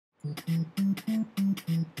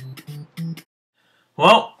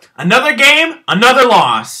Well, another game, another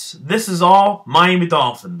loss. This is all Miami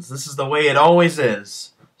Dolphins. This is the way it always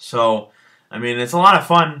is. So, I mean, it's a lot of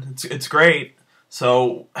fun. It's great.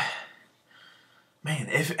 So, man,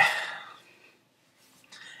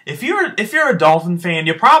 if you're a Dolphin fan,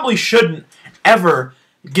 you probably shouldn't ever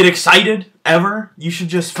get excited, ever. You should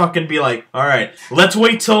just fucking be like, alright, let's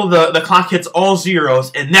wait till the clock hits all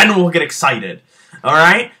zeros, and then we'll get excited.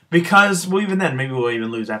 Alright? Because, well, even then, maybe we'll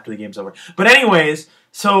even lose after the game's over. But anyways,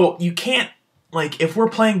 so you can't, like, if we're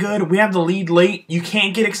playing good, we have the lead late, you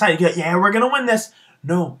can't get excited. You're like, yeah, we're going to win this.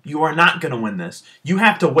 No, you are not going to win this. You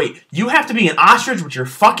have to wait. You have to be an ostrich with your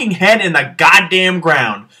fucking head in the goddamn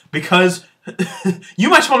ground. Because you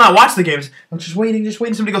might as well not watch the games. I'm just waiting.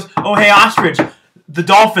 Somebody goes, oh, hey, ostrich, the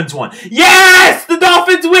Dolphins won. Yes! The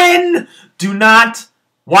Dolphins win! Do not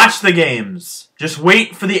watch the games. Just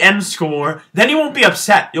wait for the end score. Then you won't be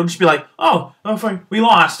upset. You'll just be like, oh fine, we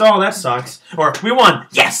lost. Oh, that sucks. Or, we won.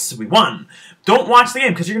 Yes, we won. Don't watch the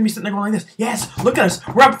game because you're going to be sitting there going like this. Yes, look at us.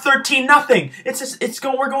 We're up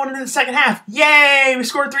 13-0. We're going into the second half. Yay! We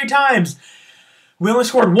scored 3 times. We only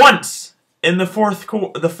scored once in the fourth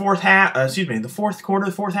quarter, the fourth half.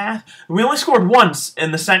 We only scored once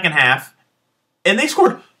in the second half, and they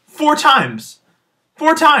scored 4 times.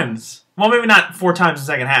 4 times. Well, maybe not 4 times in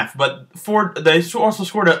the second half, but they also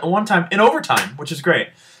scored one time in overtime, which is great.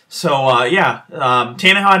 So, yeah,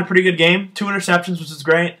 Tannehill had a pretty good game. 2 interceptions, which is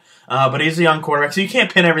great. But he's a young quarterback, so you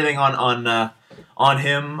can't pin everything on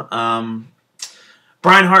him.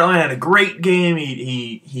 Brian Hartline had a great game.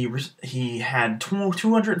 He had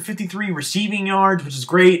 253 receiving yards, which is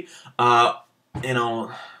great. You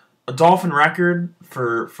know, a Dolphin record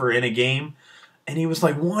for in a game, and he was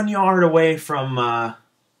like 1 yard away from.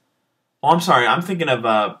 Oh, I'm sorry. I'm thinking of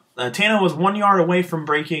Tannehill was 1 yard away from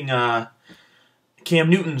breaking Cam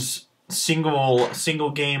Newton's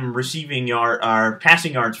single game receiving yard or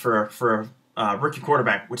passing yards for a rookie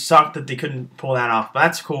quarterback, which sucked that they couldn't pull that off. But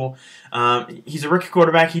that's cool. He's a rookie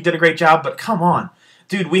quarterback. He did a great job. But come on,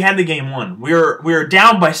 dude, we had the game won. We were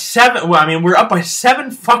down by 7. Well, I mean, we're up by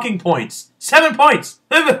 7 fucking points. 7 points.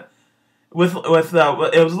 With it was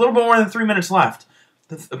a little bit more than 3 minutes left.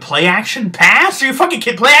 The play action pass? Are you fucking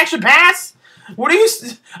kidding? Play action pass? What are you?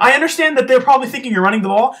 I understand that they're probably thinking you're running the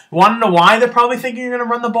ball. Want to know why they're probably thinking you're going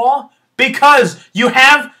to run the ball? Because you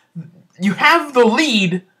have the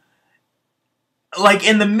lead, like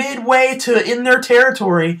in the midway to in their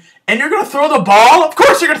territory, and you're going to throw the ball. Of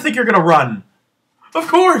course, you're going to think you're going to run. Of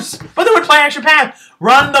course, but they would play action pass.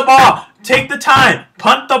 Run the ball. Take the time.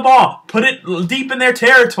 Punt the ball. Put it deep in their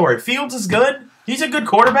territory. Fields is good. He's a good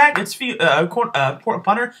quarterback. It's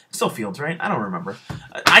punter. It's still Fields, right? I don't remember.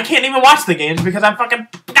 I can't even watch the games because I'm fucking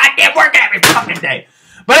goddamn working every fucking day.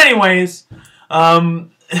 But anyways,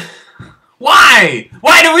 why?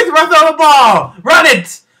 Why do we throw the ball? Run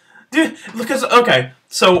it, dude. Because okay,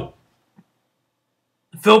 so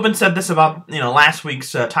Philbin said this about last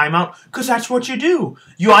week's timeout because that's what you do.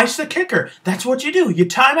 You ice the kicker. That's what you do. You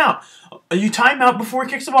time out. You time out before he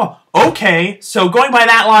kicks the ball. Okay, so going by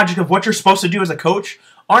that logic of what you're supposed to do as a coach,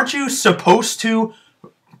 aren't you supposed to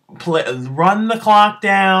run the clock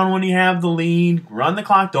down when you have the lead? Run the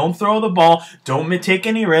clock. Don't throw the ball. Don't take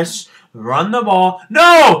any risks. Run the ball.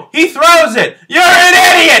 No! He throws it! You're an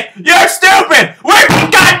idiot! You're stupid! Where's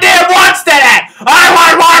goddamn Wannstedt at? I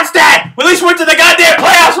want Wannstedt! We at least went to the goddamn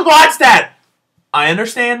playoffs with Wannstedt! I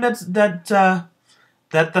understand that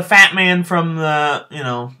the fat man from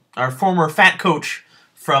the, our former fat coach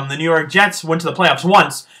from the New York Jets went to the playoffs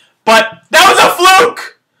once, but that was a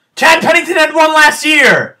fluke! Chad Pennington had one last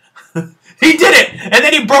year! He did it! And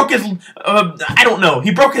then he broke his, I don't know,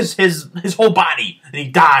 he broke his whole body, and he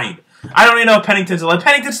died. I don't even know if Pennington's alive.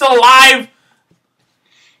 Pennington's still alive!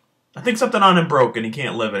 I think something on him broke and he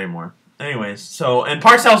can't live anymore. Anyways, so, and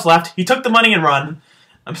Parcells left. He took the money and run.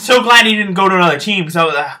 I'm so glad he didn't go to another team because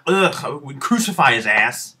I would crucify his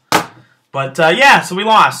ass. But, yeah, so we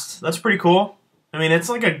lost. That's pretty cool. I mean, it's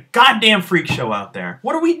like a goddamn freak show out there.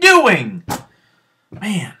 What are we doing?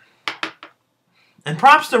 Man. And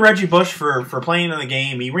props to Reggie Bush for playing in the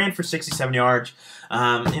game. He ran for 67 yards.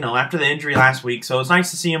 After the injury last week, so it's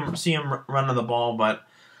nice to see him running the ball. But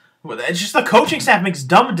it's just the coaching staff makes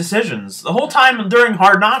dumb decisions. The whole time during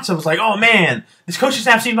Hard Knocks, I was like, oh man, this coaching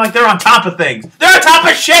staff seems like they're on top of things. They're on top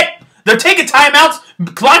of shit. They're taking timeouts,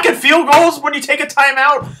 clocking field goals when you take a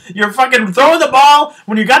timeout. You're fucking throwing the ball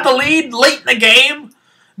when you got the lead late in the game.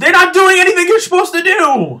 They're not doing anything you're supposed to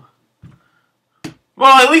do.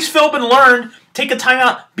 Well, at least Philbin learned. Take a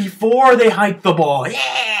timeout before they hike the ball.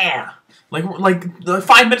 Yeah. Like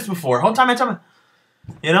 5 minutes before. Whole time I tell me,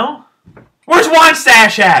 where's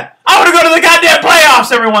Wannstedt at? I want to go to the goddamn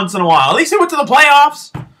playoffs every once in a while. At least they went to the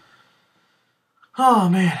playoffs. Oh,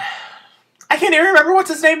 man. I can't even remember what's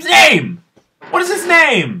his name's name. What is his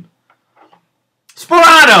name?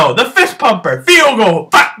 Sperano, the fist pumper. Field goal.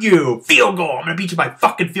 Fuck you. Field goal. I'm going to beat you by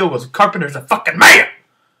fucking field goals. Carpenter's a fucking man.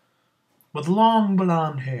 With long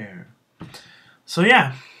blonde hair. So,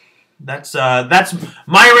 yeah. That's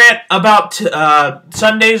my rant about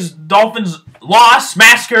Sunday's Dolphins loss,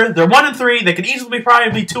 massacre. They're 1-3. They could easily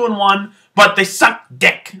probably be 2-1, but they suck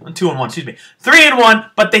dick. 2-1, excuse me.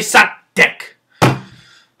 3-1, but they suck dick.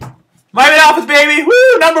 Miami Dolphins, baby,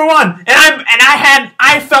 woo, #1. And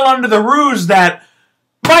I fell under the ruse that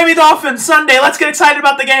Miami Dolphins Sunday. Let's get excited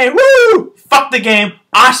about the game. Woo! Fuck the game.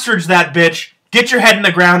 Ostrich that bitch. Get your head in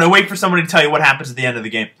the ground and wait for somebody to tell you what happens at the end of the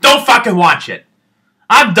game. Don't fucking watch it.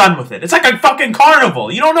 I'm done with it. It's like a fucking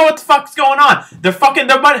carnival. You don't know what the fuck's going on. They're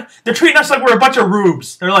treating us like we're a bunch of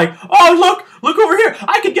rubes. They're like, oh, look over here.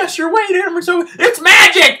 I can guess your weight. It's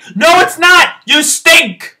magic. No, it's not. You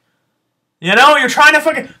stink. You know, you're trying to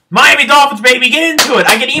fucking... Miami Dolphins, baby, get into it.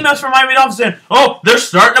 I get emails from Miami Dolphins saying, oh, they're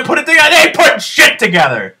starting to put it together. They ain't putting shit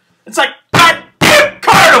together. It's like, goddamn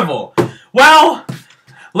carnival. Well,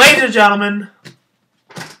 ladies and gentlemen,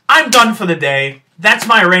 I'm done for the day. That's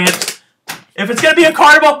my rant. If it's going to be a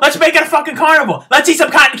carnival, let's make it a fucking carnival. Let's eat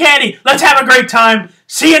some cotton candy. Let's have a great time.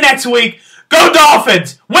 See you next week. Go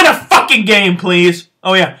Dolphins. Win a fucking game, please.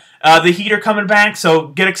 Oh, yeah. The Heat are coming back, so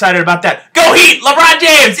get excited about that. Go Heat! LeBron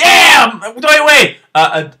James! Yeah! Wait.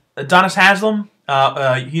 Adonis Haslam,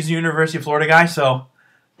 he's a University of Florida guy, so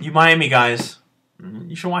you Miami guys,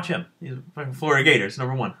 you should watch him. He's fucking Florida Gators,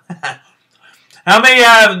 #1. How many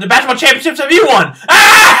the basketball championships have you won?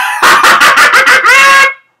 Ah!